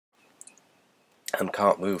and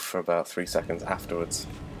can't move for about 3 seconds afterwards.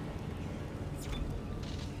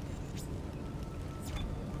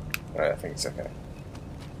 Right, I think it's okay.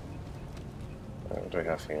 What do we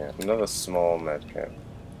have here? Another small medkit.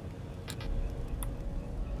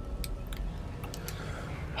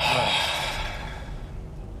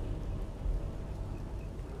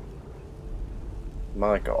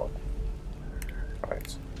 My god.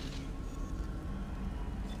 Right.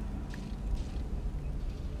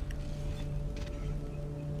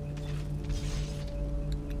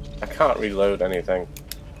 I can't reload anything.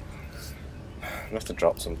 I have to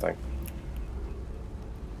drop something.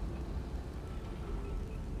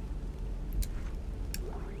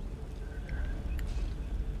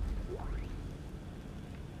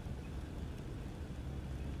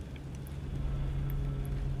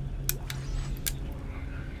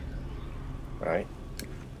 Right.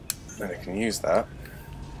 Then I can use that.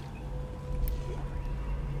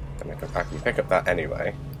 And I can pick up that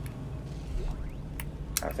anyway.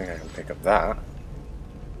 I think I can pick up that.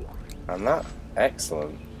 And that.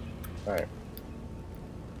 Excellent. Right.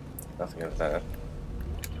 Nothing over there.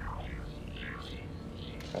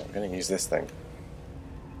 Right, I'm going to use this thing.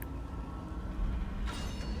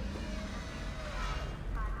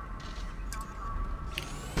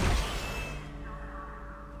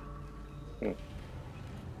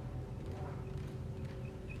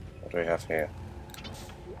 What do we have here?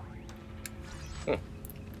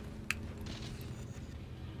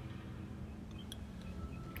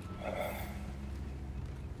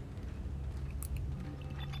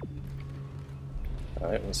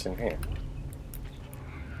 Alright, what's in here?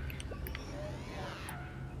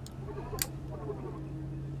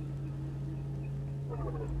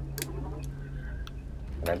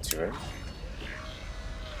 An empty room?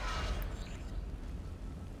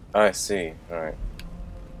 Oh, I see. Alright.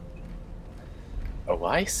 Oh,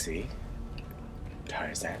 I see.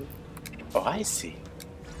 Tarzan. Oh, I see.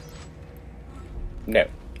 No.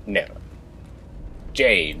 No.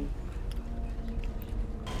 Jane.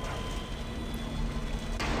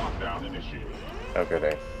 Lockdown initiated. Oh, goody.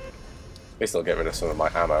 At least I'll get rid of some of my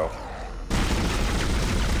ammo.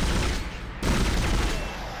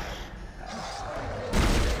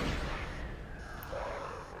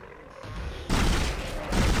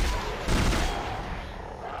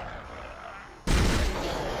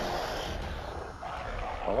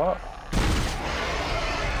 What?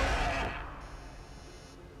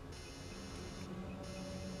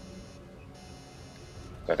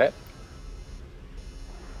 Is that it?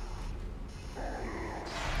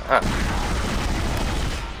 Ah.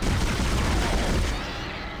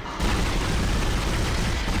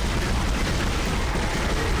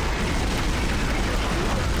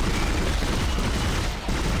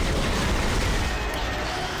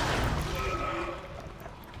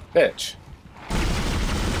 Bitch.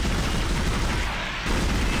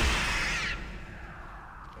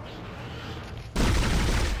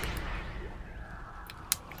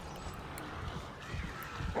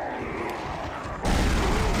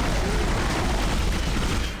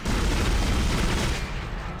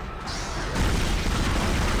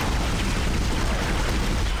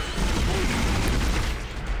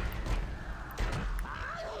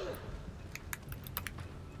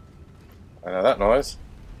 I know that noise.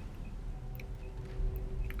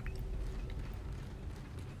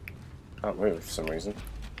 Can't move for some reason.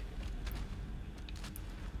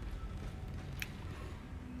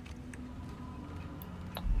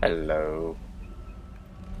 Hello.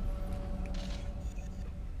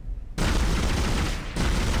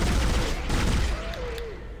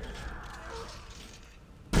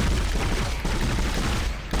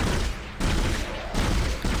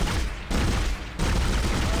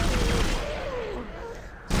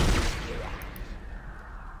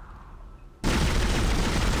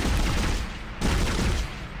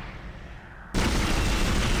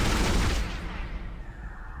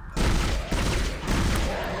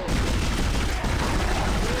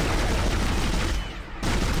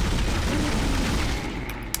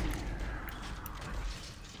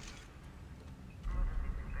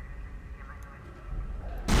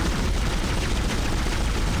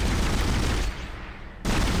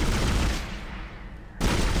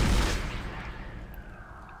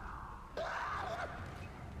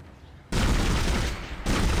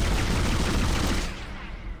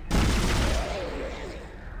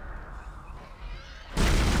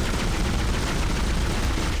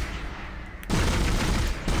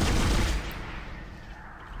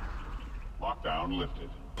 Lockdown lifted.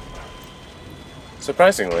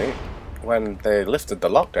 Surprisingly, when they lifted the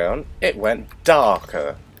lockdown, it went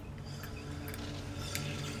darker.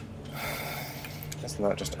 Isn't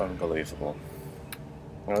that just unbelievable?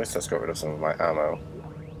 Well, at least let's get rid of some of my ammo.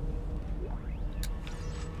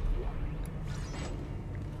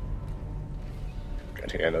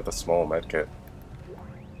 Getting another small medkit.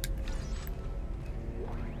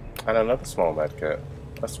 And another small medkit.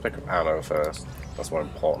 Let's pick up ammo first. That's more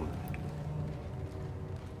important.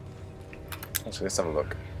 Actually, let's have a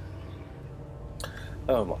look.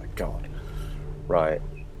 Oh my god. Right.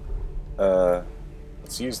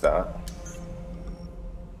 Let's use that.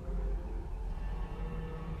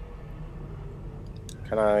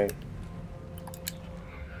 Can I...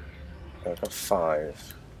 I've got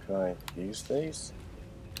 5. Can I use these?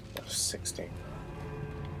 I have 16.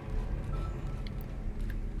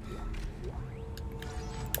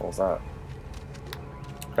 What was that?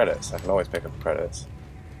 Credits. I can always pick up credits.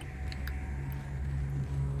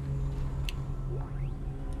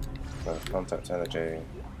 Contact energy,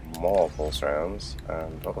 more pulse rounds,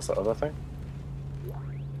 and what was the other thing?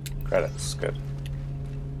 Credits, good.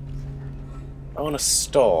 I want a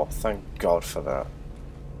store, thank God for that.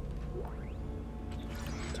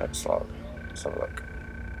 Text log, let's have a look.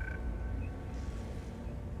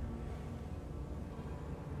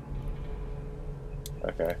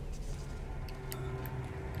 Okay.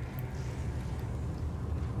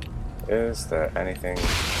 Is there anything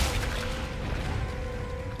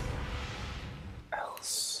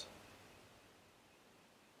else?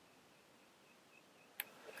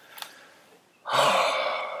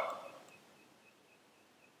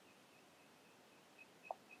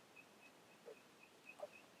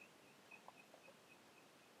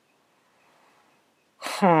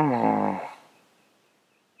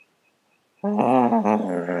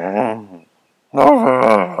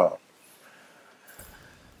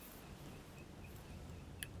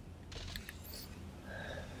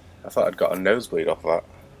 I thought I'd got a nosebleed off that.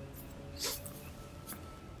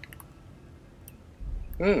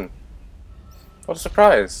 What a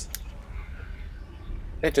surprise.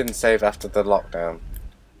 It didn't save after the lockdown.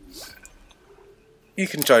 You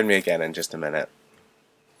can join me again in just a minute.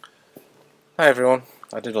 Hi everyone.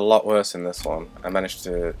 I did a lot worse in this one. I managed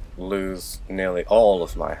to lose nearly all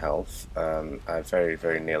of my health. I very,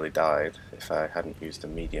 very nearly died if I hadn't used a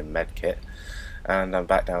medium med kit. And I'm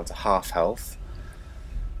back down to half health.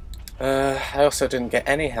 I also didn't get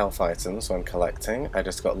any health items when collecting. I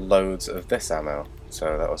just got loads of this ammo.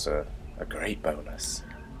 So that was a great bonus.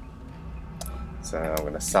 So I'm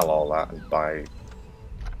going to sell all that and buy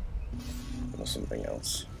something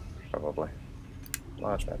else. Probably.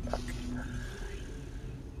 Large med pack.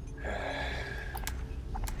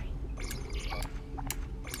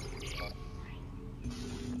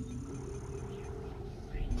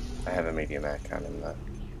 I have a medium air cannon there.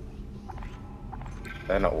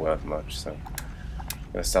 They're not worth much, so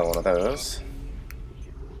I'm going to sell one of those.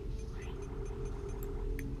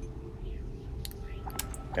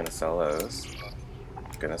 Gonna sell those.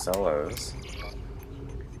 Gonna sell those.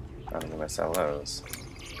 I'm gonna sell those.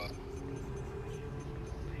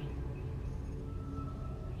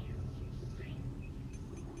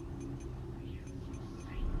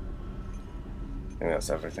 I think that's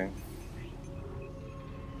everything.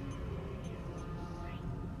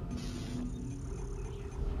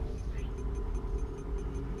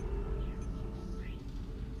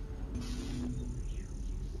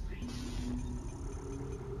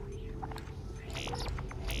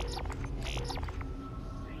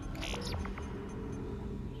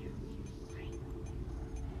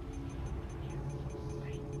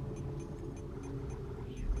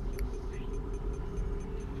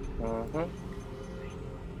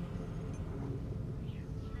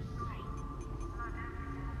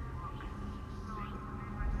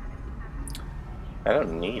 I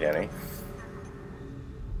don't need any.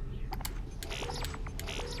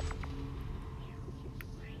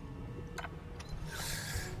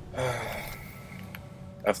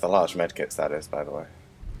 Of the large medkits, that is, by the way.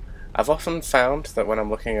 I've often found that when I'm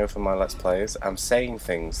looking over my Let's Plays, I'm saying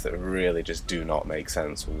things that really just do not make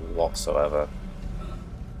sense whatsoever.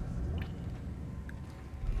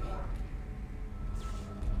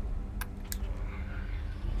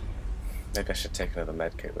 Maybe I should take another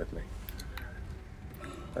medkit with me.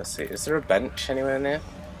 Let's see, is there a bench anywhere near?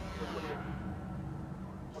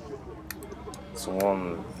 There's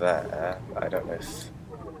one there, but I don't know if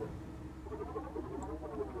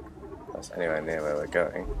that's anywhere near where we're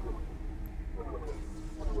going.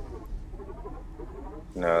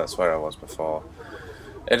 No, that's where I was before.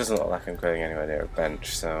 It doesn't look like I'm going anywhere near a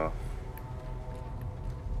bench, so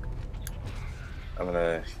I'm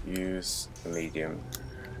gonna use the medium.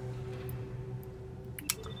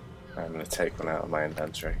 I'm gonna take one out of my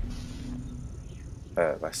inventory.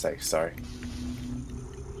 My safe, sorry.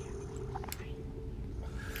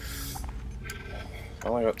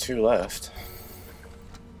 Only got 2 left.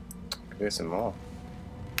 Could do some more.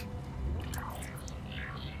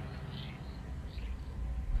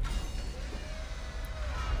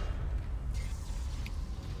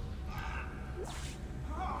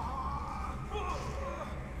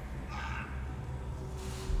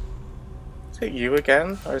 Is it you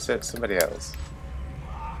again, or is it somebody else?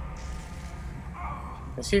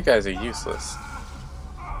 Because you guys are useless.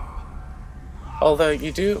 Although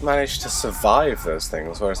you do manage to survive those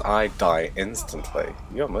things, whereas I die instantly.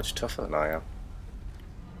 You're much tougher than I am.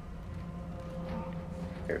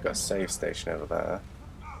 Okay, we've got a save station over there.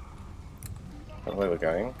 Not where we're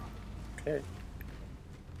going. Okay.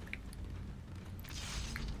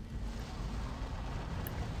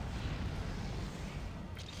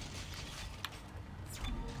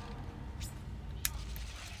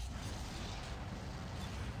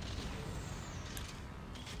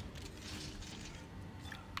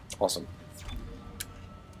 Awesome.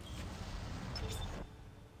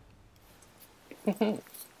 Right,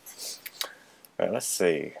 let's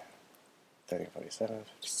see. 30, 47,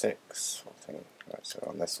 56, 14. Right, so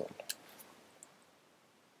we're on this one.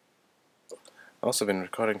 I've also been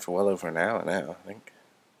recording for well over an hour now, I think.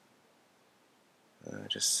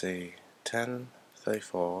 Just see. 10,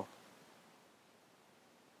 34,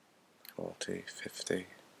 40, 50.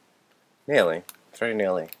 Nearly. Very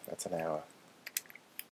nearly. That's an hour.